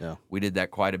game. Yeah. We did that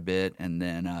quite a bit. And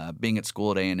then being at school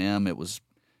at A&M, it was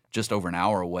just over an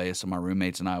hour away. So my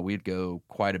roommates and I, we'd go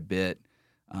quite a bit.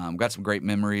 Got some great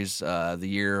memories. The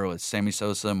year with Sammy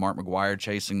Sosa and Mark McGwire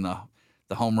chasing the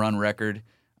home run record.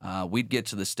 We'd get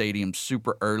to the stadium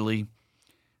super early.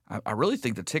 I really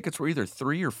think the tickets were either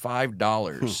 $3 or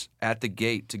 $5 at the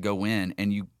gate to go in,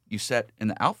 and you sat in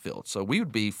the outfield. So we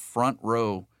would be front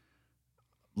row,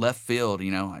 left field.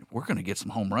 You know, like, we're going to get some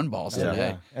home run balls today.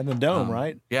 Yeah. And the dome,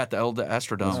 right? Yeah, at the old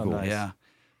Astrodome. Oh, nice. Yeah.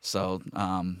 So,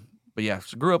 but yeah,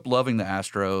 so grew up loving the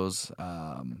Astros.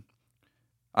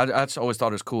 I just always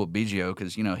thought it was cool with Biggio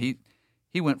because, you know, he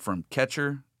went from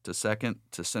catcher to second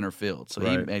to center field. So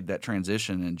he made that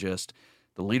transition, and just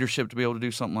the leadership to be able to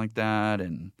do something like that,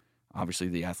 and obviously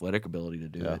the athletic ability to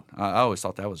do it. I always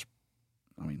thought that was,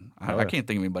 I mean, I can't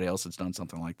think of anybody else that's done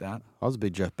something like that. I was a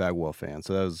big Jeff Bagwell fan,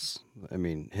 so that was, I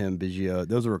mean, him, Biggio,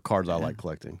 those were cards I like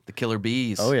collecting. The Killer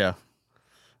Bees. Oh, yeah.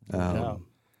 Well,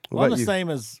 I'm the same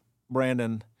as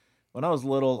Brandon. When I was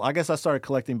little, I guess I started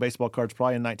collecting baseball cards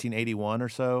probably in 1981 or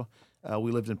so.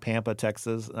 We lived in Pampa,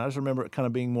 Texas, and I just remember it kind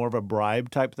of being more of a bribe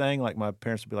type thing. Like my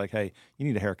parents would be like, "Hey, you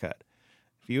need a haircut.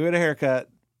 If you get a haircut,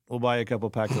 we'll buy you a couple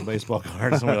packs of baseball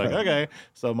cards." And we're like, "Okay."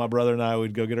 So my brother and I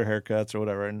would go get our haircuts or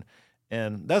whatever,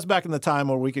 and that's back in the time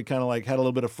where we could kind of like had a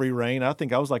little bit of free reign. I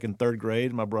think I was like in 3rd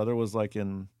grade. My brother was like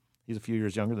he's a few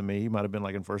years younger than me. He might have been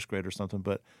like in 1st grade or something.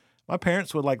 But my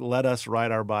parents would like let us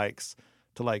ride our bikes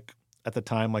to like at the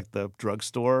time like the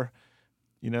drugstore.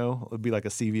 You know, it would be like a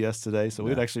CVS today. So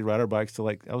we'd actually ride our bikes to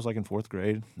I was like in 4th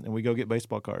grade, and we go get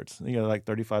baseball cards. You know, like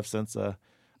 35 cents a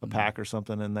pack or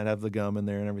something, and they'd have the gum in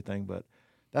there and everything. But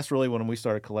that's really when we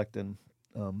started collecting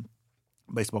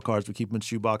baseball cards. We keep them in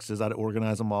shoe boxes. I'd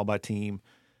organize them all by team.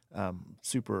 I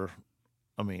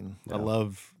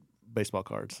love baseball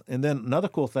cards. And then another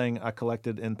cool thing I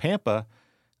collected in Pampa,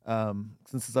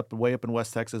 since it's way up in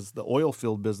West Texas, the oil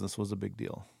field business was a big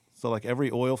deal. So like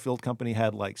every oil field company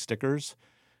had like stickers.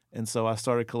 And so I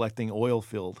started collecting oil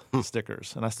field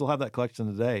stickers, and I still have that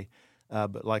collection today.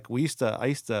 But like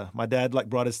my dad like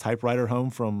brought his typewriter home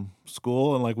from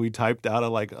school, and like we typed out a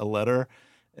letter,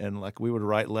 and like we would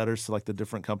write letters to like the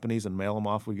different companies and mail them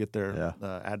off. We'd get their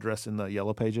address in the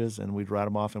yellow pages, and we'd write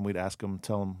them off, and we'd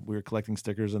tell them we were collecting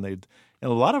stickers, and a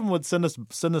lot of them would send us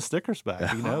stickers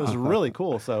back. You know, it was really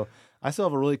cool. So I still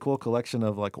have a really cool collection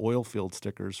of like oil field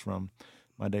stickers from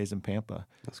my days in Pampa.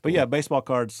 That's cool. But yeah, baseball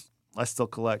cards I still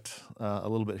collect a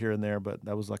little bit here and there, but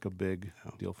that was like a big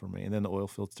deal for me. And then the oil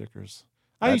field stickers.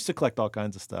 I used to collect all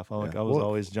kinds of stuff. I was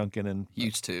always junking and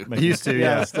used to.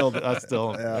 I still.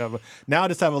 But now I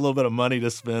just have a little bit of money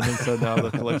to spend, and so now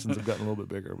the collections have gotten a little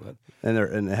bit bigger. But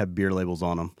and they have beer labels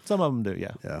on them. Some of them do,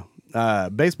 yeah. Yeah.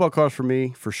 Baseball cards for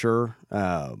me, for sure.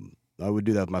 I would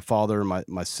do that with my father and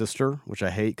my sister, which I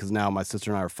hate because now my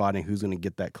sister and I are fighting who's going to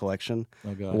get that collection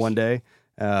one day.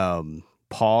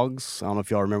 Pogs. I don't know if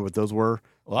y'all remember what those were.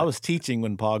 Well, I was teaching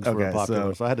when Pogs were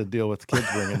popular, so I had to deal with kids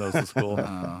bringing those to school.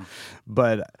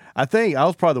 But I think I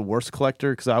was probably the worst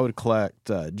collector because I would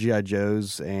collect G.I.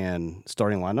 Joes and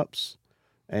starting lineups.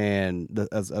 And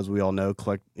as we all know,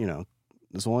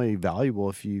 it's only valuable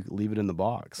if you leave it in the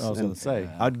box. I was going to say.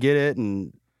 I'd get it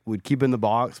and we'd keep it in the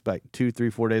box. But 2, 3,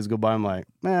 4 days go by. I'm like,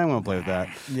 man, I'm going to play with that.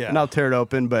 Yeah. And I'll tear it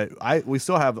open. But we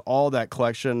still have all that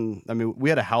collection. I mean, we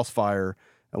had a house fire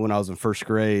when I was in first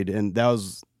grade. And that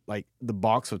was like the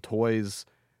box of toys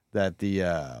that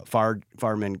the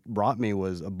firemen brought me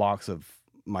was a box of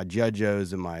my G.I.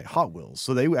 Joes and my Hot Wheels.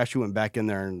 So they actually went back in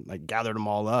there and like gathered them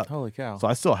all up. Holy cow. So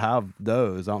I still have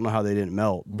those. I don't know how they didn't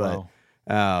melt. But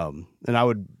and I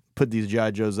would put these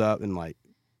G.I. Joes up and like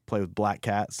play with black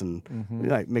cats and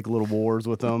like make little wars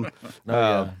with them.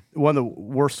 One of the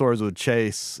worst stories with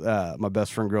Chase, my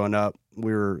best friend growing up,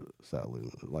 we were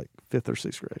like 5th or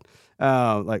 6th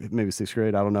grade. Like maybe 6th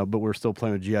grade, I don't know, but we were still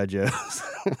playing with G.I. Joes.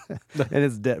 And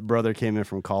his brother came in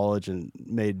from college and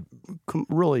made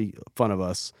really fun of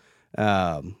us.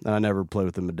 And I never played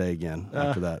with him a day again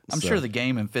after that. I'm sure the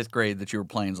game in 5th grade that you were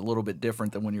playing is a little bit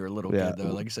different than when you were a little kid,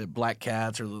 though. Like you said, black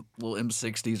cats or little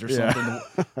M60s or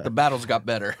something. The battles got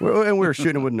better. And we were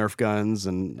shooting with Nerf guns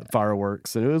and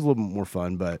fireworks, and it was a little bit more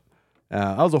fun. But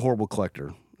I was a horrible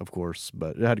collector, of course,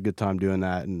 but I had a good time doing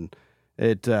that. And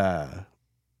it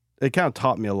kind of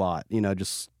taught me a lot,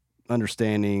 just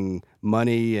understanding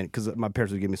money. And because my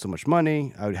parents would give me so much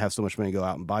money, I would have so much money to go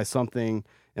out and buy something.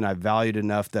 And I valued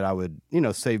enough that I would,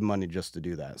 save money just to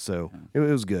do that. So it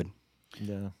was good.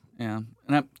 Yeah. Yeah.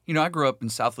 And I grew up in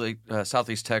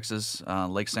Southeast Texas,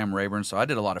 Lake Sam Rayburn. So I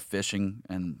did a lot of fishing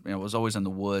and, was always in the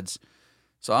woods.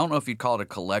 So I don't know if you'd call it a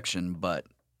collection, but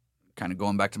kind of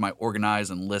going back to my organize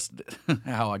and list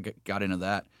how I got into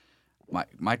that.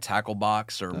 My tackle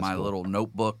box or my little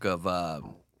notebook of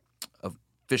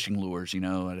fishing lures,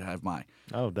 I'd have my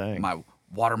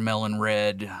watermelon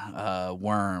red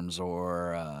worms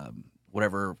or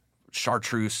whatever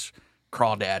chartreuse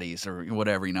crawdaddies or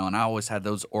whatever, and I always had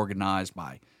those organized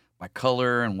by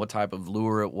color and what type of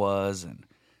lure it was. And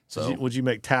so would you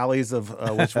make tallies of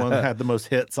which one had the most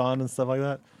hits on and stuff like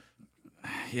that?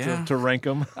 Yeah, to rank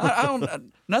them. I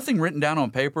don't nothing written down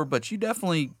on paper, but you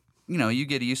definitely you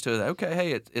get used to it. Okay,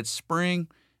 hey, it's spring,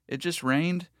 it just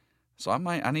rained. So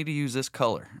I need to use this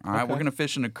color. All right, we're going to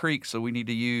fish in a creek, so we need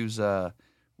to use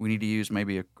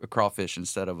maybe a crawfish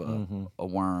instead of a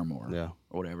worm or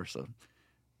whatever. So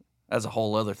that's a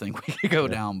whole other thing we could go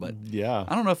down. But I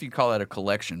don't know if you call that a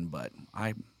collection, but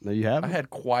I had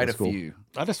quite a few.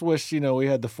 I just wish we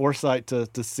had the foresight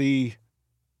to see.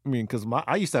 I mean, because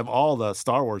I used to have all the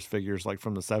Star Wars figures like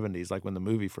from the 70s, like when the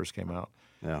movie first came out.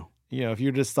 Yeah. If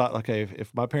you just thought, okay,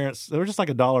 if my parents, they were just like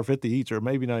 $1.50 each, or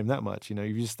maybe not even that much.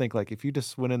 You just think like if you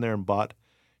just went in there and bought,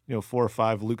 4 or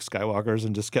 5 Luke Skywalkers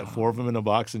and just kept 4 of them in a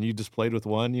box and you just played with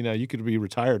one, you could be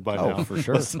retired by now for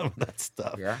sure. With some of that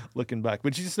stuff. Yeah. Looking back,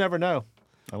 but you just never know.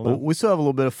 Well, we still have a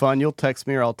little bit of fun. You'll text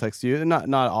me or I'll text you. Not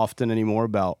often anymore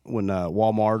about when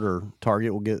Walmart or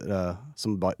Target will get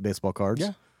some baseball cards.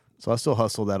 Yeah. So I still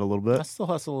hustle that a little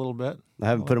bit. I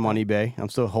haven't put them on eBay. I'm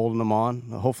still holding them on.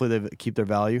 Hopefully they keep their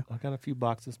value. I got a few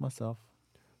boxes myself.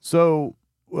 So,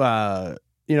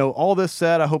 all this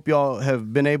said, I hope y'all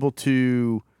have been able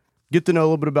to get to know a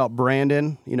little bit about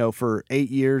Brandon. For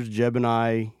 8 years, Jeb and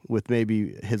I, with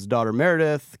maybe his daughter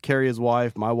Meredith, Carrie, his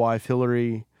wife, my wife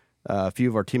Hillary, a few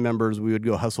of our team members, we would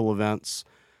go hustle events.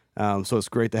 So it's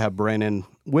great to have Brandon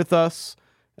with us.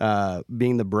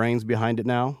 Being the brains behind it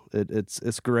now,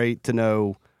 it's great to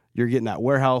know you're getting that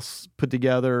warehouse put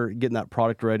together, getting that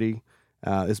product ready.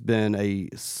 It's been a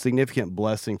significant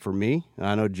blessing for me, and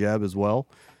I know Jeb as well.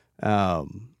 But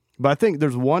I think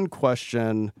there's one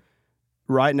question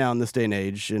right now in this day and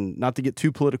age, and not to get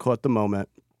too political at the moment,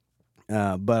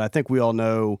 but I think we all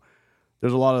know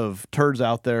there's a lot of turds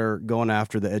out there going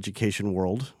after the education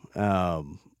world.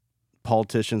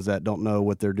 Politicians that don't know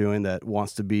what they're doing, that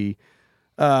wants to be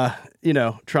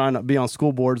trying to be on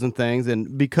school boards and things.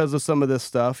 And because of some of this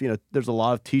stuff, there's a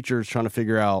lot of teachers trying to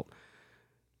figure out,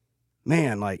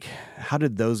 man, like, how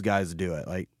did those guys do it?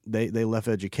 Like, they left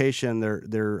education,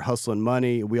 they're hustling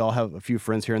money. We all have a few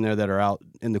friends here and there that are out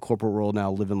in the corporate world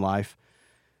now living life.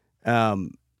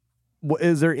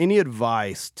 Is there any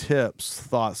advice, tips,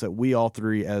 thoughts that we all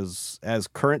three as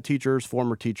current teachers,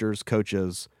 former teachers,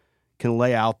 coaches can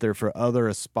lay out there for other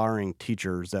aspiring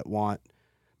teachers that want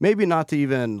maybe not to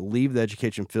even leave the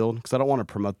education field, because I don't want to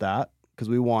promote that, because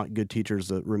we want good teachers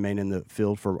to remain in the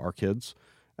field for our kids.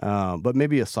 But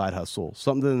maybe a side hustle,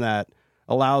 something that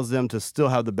allows them to still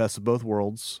have the best of both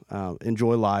worlds,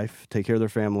 enjoy life, take care of their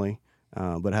family,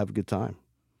 but have a good time.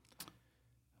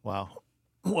 Wow.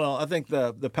 Well, I think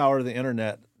the power of the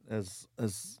internet has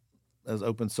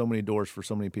opened so many doors for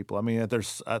so many people. I mean,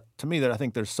 there's to me that I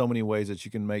think there's so many ways that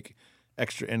you can make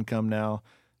extra income now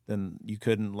than you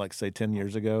couldn't, like, say 10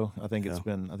 years ago. I think I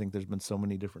think there's been so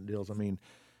many different deals. I mean,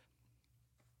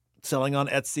 selling on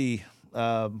Etsy,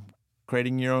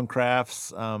 creating your own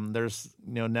crafts. There's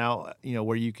now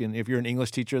where you can, if you're an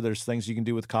English teacher, there's things you can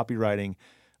do with copywriting.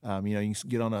 You can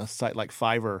get on a site like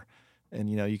Fiverr, and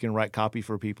you can write copy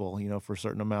for people, for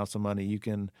certain amounts of money. You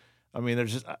can,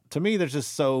 there's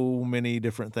just so many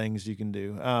different things you can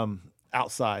do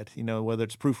outside. Whether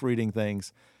it's proofreading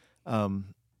things,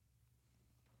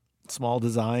 small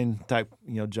design type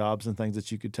jobs and things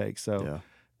that you could take. So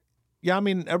yeah,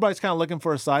 everybody's kind of looking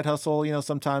for a side hustle.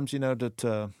 Sometimes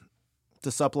to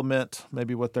supplement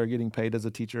maybe what they're getting paid as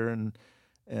a teacher, and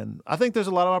I think there's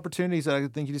a lot of opportunities. I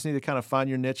think you just need to kind of find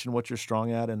your niche and what you're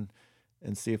strong at, and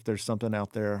see if there's something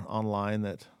out there online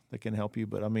that can help you.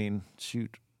 But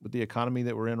shoot, with the economy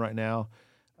that we're in right now,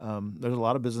 there's a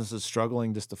lot of businesses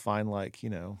struggling just to find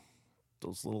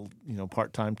those little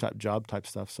part-time type job type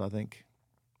stuff. So I think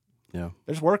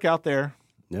there's work out there.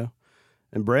 Yeah.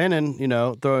 And Brandon,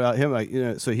 throw out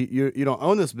him so you don't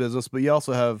own this business, but you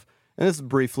also have, and this is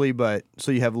briefly, but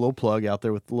so you have a little plug out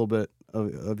there with a little bit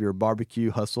of your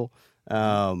barbecue hustle.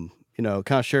 Kind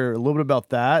of share a little bit about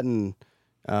that, and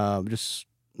just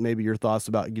maybe your thoughts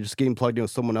about just getting plugged in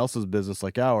with someone else's business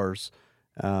like ours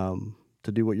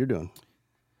to do what you're doing.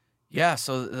 Yeah,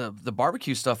 so the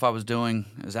barbecue stuff I was doing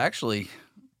is actually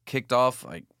kicked off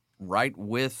right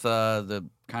with the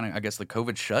kind of, I guess, the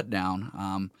COVID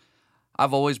shutdown.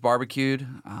 I've always barbecued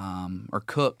or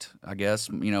cooked, I guess.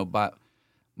 But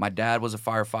my dad was a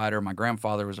firefighter, my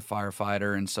grandfather was a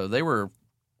firefighter, and so they were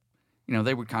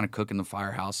kind of cook in the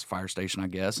fire station, I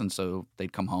guess. And so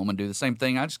they'd come home and do the same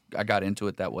thing. I got into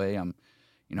it that way.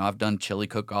 I've done chili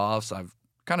cook-offs. I've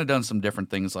kind of done some different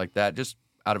things like that, just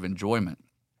out of enjoyment.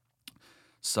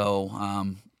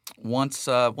 So once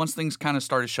things kind of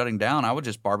started shutting down, I would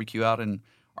just barbecue out in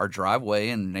our driveway,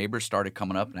 and neighbors started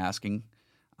coming up and asking.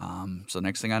 So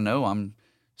next thing I know, I'm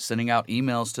sending out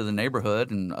emails to the neighborhood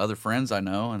and other friends I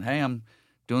know, and hey, I'm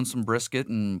doing some brisket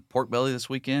and pork belly this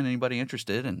weekend. Anybody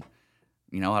interested? And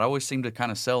I'd always seem to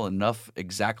kind of sell enough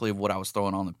exactly of what I was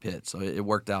throwing on the pit, so it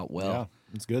worked out well. Yeah,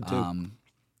 it's good too.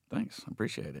 Thanks, I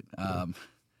appreciate it.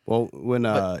 Well, when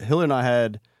Hillary and I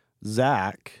had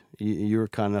Zach, you were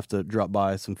kind enough to drop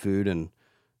by some food, and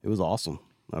it was awesome.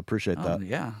 I appreciate that.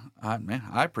 Yeah,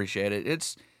 I appreciate it.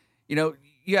 It's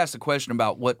you asked the question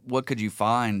about what could you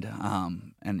find,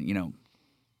 and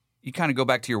you kind of go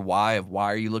back to your why of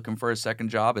why are you looking for a second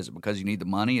job? Is it because you need the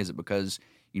money? Is it because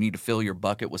you need to fill your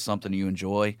bucket with something you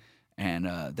enjoy? And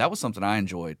that was something I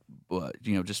enjoyed. But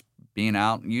just being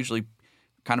out. Usually,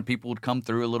 kind of people would come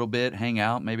through a little bit, hang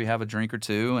out, maybe have a drink or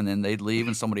two, and then they'd leave,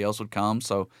 and somebody else would come.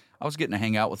 So I was getting to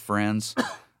hang out with friends,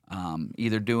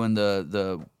 either doing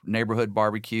the neighborhood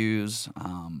barbecues.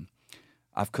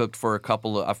 I've cooked for a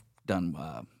couple of. I've done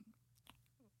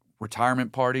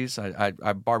retirement parties. I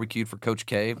barbecued for Coach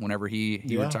K whenever he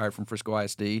retired from Frisco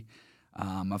ISD.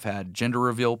 I've had gender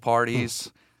reveal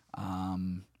parties.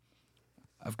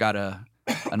 I've got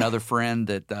another friend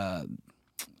that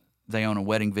they own a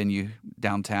wedding venue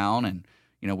downtown, and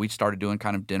we started doing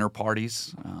kind of dinner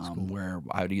parties where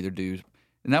I would either do,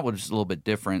 and that was a little bit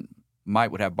different.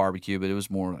 Might would have barbecue, but it was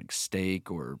more like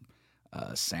steak or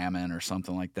salmon or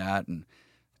something like that, and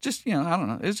just I don't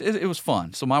know. It was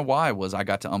fun. So my why was I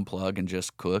got to unplug and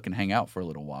just cook and hang out for a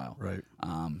little while. Right.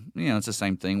 It's the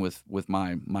same thing with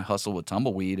my hustle with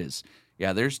Tumbleweed. Is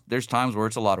there's times where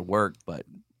it's a lot of work, but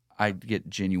I get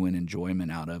genuine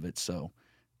enjoyment out of it. So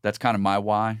that's kind of my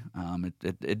why.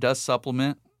 It does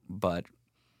supplement, but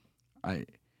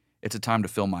it's a time to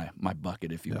fill my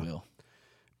bucket, if you will.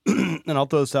 And I'll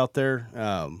throw this out there,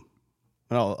 and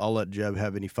I'll let Jeb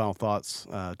have any final thoughts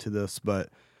to this, but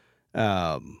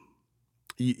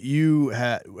you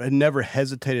had never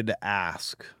hesitated to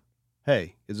ask,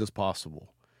 hey, is this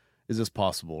possible? Is this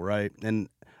possible, right? And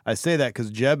I say that because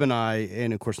Jeb and I,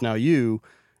 and of course now you,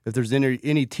 if there's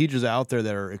any teachers out there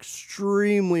that are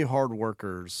extremely hard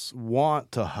workers,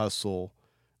 want to hustle,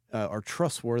 are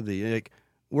trustworthy,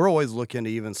 we're always looking to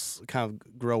even kind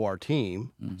of grow our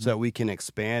team so that we can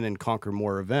expand and conquer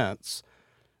more events.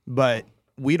 But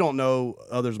we don't know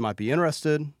others might be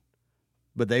interested,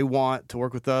 but they want to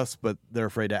work with us, but they're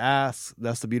afraid to ask.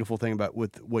 That's the beautiful thing about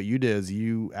with what you did is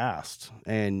you asked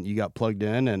and you got plugged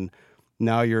in, and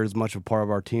now you're as much a part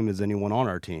of our team as anyone on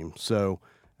our team. So,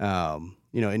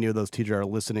 any of those teachers are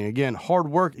listening, again, hard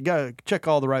work, you got to check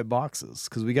all the right boxes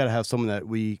because we got to have someone that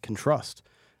we can trust.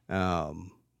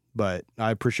 But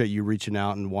I appreciate you reaching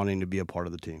out and wanting to be a part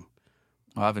of the team.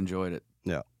 Well, I've enjoyed it.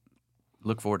 Yeah.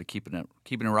 Look forward to keeping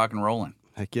it rock and rolling.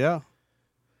 Heck yeah.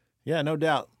 Yeah, no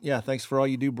doubt. Yeah, thanks for all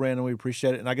you do, Brandon. We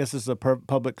appreciate it. And I guess this is a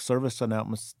public service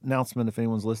announcement if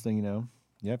anyone's listening, you know.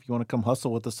 Yeah, if you want to come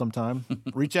hustle with us sometime,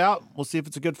 reach out. We'll see if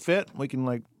it's a good fit. We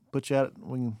can, put you at,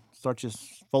 we can start you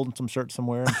folding some shirts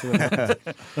somewhere. And see what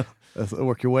happens.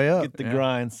 Work your way up. Get the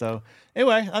grind. So,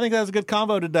 anyway, I think that was a good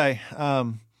convo today.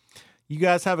 You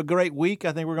guys have a great week.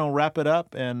 I think we're going to wrap it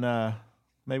up, and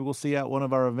maybe we'll see you at one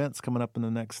of our events coming up in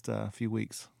the next few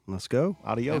weeks. Let's go.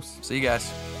 Adios. Yep. See you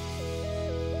guys.